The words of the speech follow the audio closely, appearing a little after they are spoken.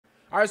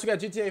All right, so we got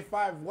GTA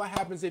 5. What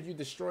happens if you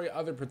destroy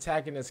other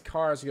protagonist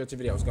cars? We go to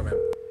video. Let's go, man.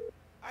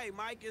 Hey,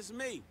 Mike, it's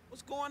me.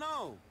 What's going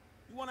on?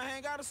 You want to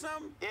hang out or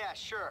something? Yeah,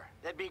 sure.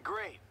 That'd be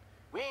great.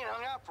 We ain't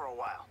hung out for a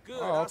while. Good.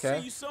 Oh, okay. I'll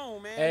see you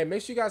soon, man. Hey,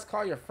 make sure you guys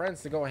call your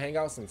friends to go hang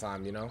out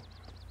sometime, you know?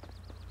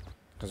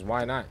 Because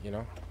why not, you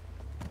know?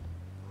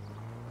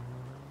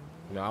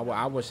 You know,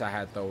 I wish I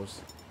had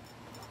those.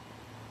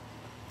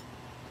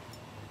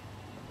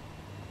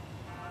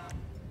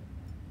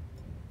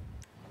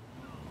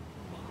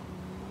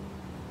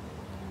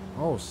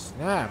 Oh,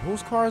 snap.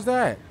 Whose car is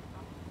that?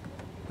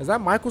 Is that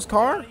Michael's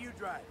car?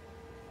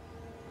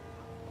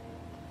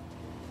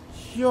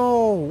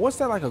 Yo, what's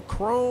that, like a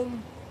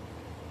chrome?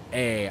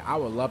 Hey, I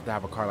would love to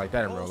have a car like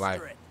that in real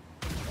life. Hey,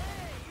 you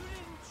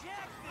didn't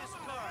jack this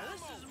car.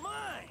 This is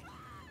mine.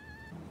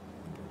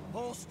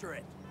 Holster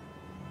it.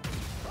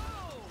 Oh,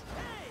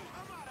 hey,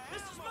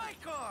 this is my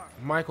car.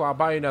 Michael, I'll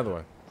buy you another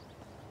one.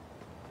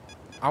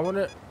 I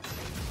wonder. You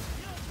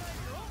don't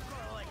drive your own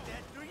car like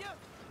that, do you?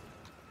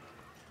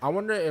 I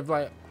wonder if,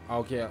 like,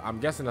 okay,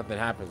 I'm guessing nothing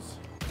happens.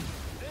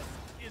 This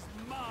is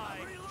my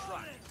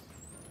truck.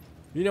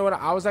 You know what?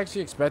 I was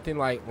actually expecting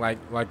like a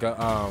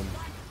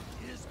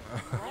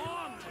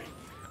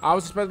I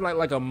was expecting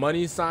like a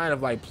money sign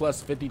of like plus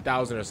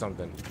 50,000 or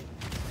something. How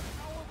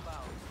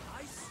about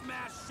I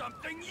smash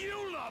something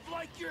you love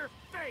like your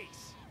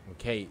face?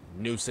 Okay,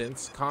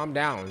 nuisance. Calm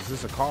down. Is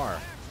this a car? I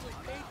actually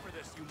paid for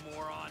this, you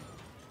moron.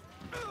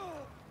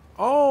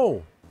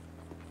 Oh.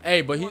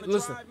 Hey, but he Wanna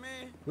listen. drive,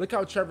 man? Look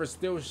how Trevor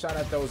still shot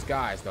at those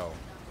guys though.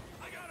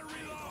 I gotta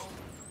reload.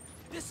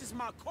 This is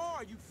my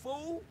car, you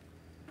fool.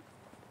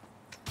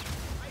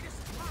 Hey, this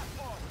is my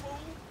car, fool.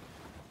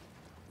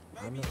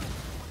 I'm Maybe not- the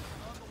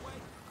other way.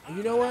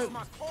 You know what? That's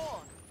my car.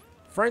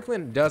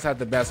 Franklin does have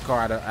the best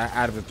car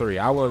out of the three.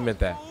 I will admit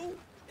that. Fool.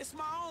 It's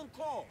my own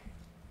car.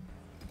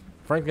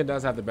 Franklin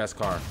does have the best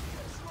car.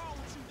 What's wrong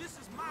with you? This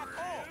is my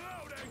car.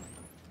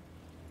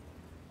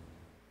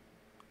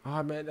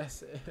 Oh man,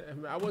 that's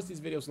I watch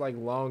these videos like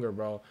longer,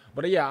 bro.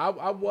 But yeah,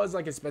 I was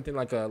like expecting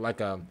like 8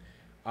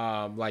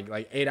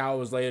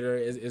 hours later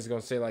it's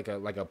gonna say like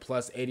a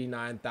plus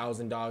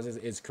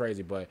 $89,000. It's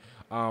crazy, but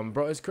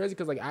bro, it's crazy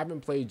because like I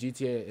haven't played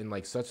GTA in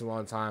like such a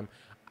long time.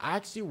 I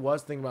actually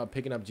was thinking about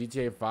picking up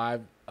GTA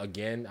 5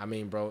 again. I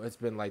mean, bro, it's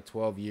been like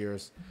 12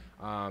 years,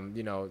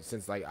 you know,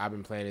 since like I've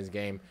been playing this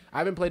game. I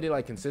haven't played it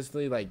like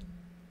consistently like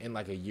in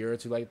like a year or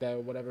two like that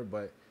or whatever.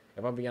 But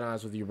if I'm being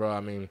honest with you, bro,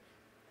 I mean,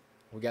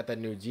 we got that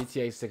new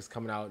GTA 6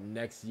 coming out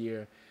next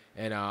year,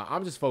 and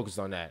I'm just focused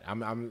on that.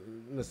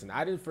 Listen,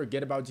 I didn't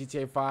forget about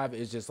GTA 5.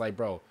 It's just like,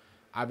 bro,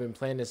 I've been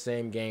playing the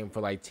same game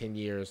for like 10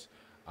 years.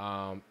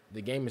 The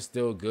game is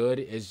still good.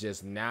 It's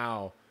just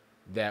now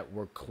that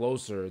we're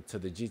closer to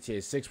the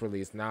GTA 6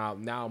 release. Now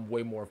I'm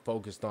way more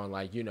focused on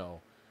like, you know,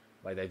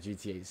 like that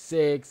GTA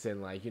 6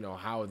 and like, you know,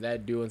 how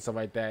that do and stuff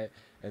like that.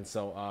 And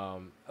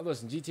so,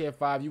 listen, GTA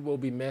 5, you will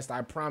be missed.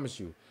 I promise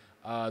you.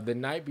 The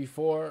night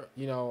before,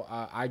 you know,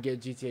 I get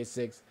GTA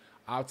 6,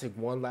 I'll take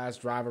one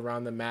last drive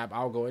around the map.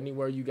 I'll go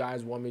anywhere you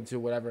guys want me to,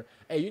 whatever.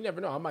 Hey, you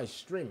never know. I might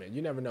stream it.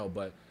 You never know.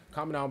 But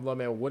comment down below,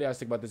 man. What do you guys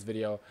think about this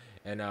video?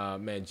 And,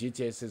 man,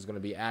 GTA 6 is going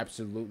to be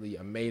absolutely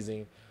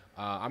amazing.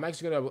 I'm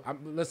actually going to,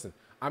 listen,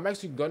 I'm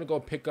actually going to go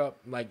pick up,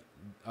 like,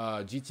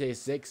 GTA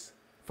 6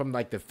 from,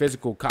 like, the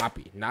physical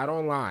copy. Not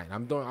online.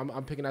 I'm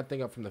picking that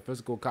thing up from the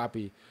physical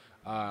copy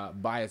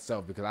by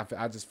itself, because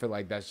I just feel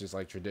like that's just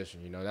like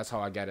tradition, you know. That's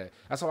how I got it.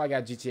 That's how I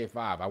got GTA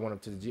 5. I went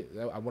up to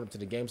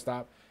the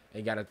GameStop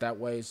and got it that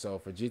way. So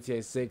for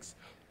GTA 6,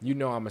 you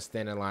know, I'm gonna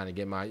stand in line and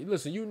get my.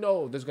 Listen, you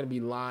know, there's gonna be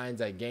lines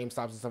at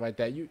GameStops and stuff like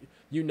that. You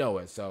know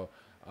it. So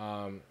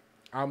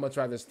I'd much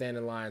rather stand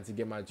in line to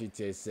get my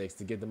GTA 6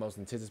 to get the most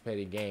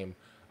anticipated game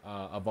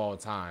of all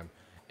time,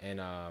 and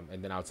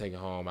then I'll take it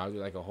home. I'll do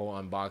like a whole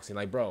unboxing.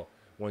 Like, bro,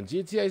 when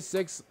GTA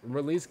 6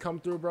 release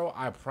come through, bro,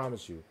 I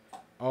promise you.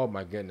 Oh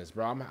my goodness,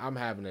 bro! I'm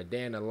having a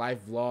day in the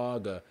life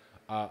vlog,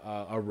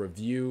 a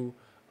review.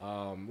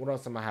 What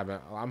else am I having?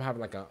 I'm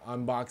having like an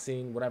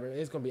unboxing, whatever.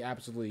 It's gonna be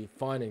absolutely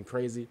fun and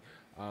crazy.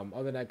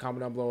 Other than that, comment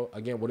down below.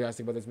 Again, what do you guys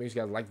think about this? Make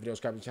sure you guys like the video,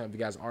 subscribe to the channel if you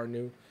guys are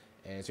new,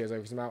 and see you guys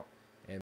later. Peace out.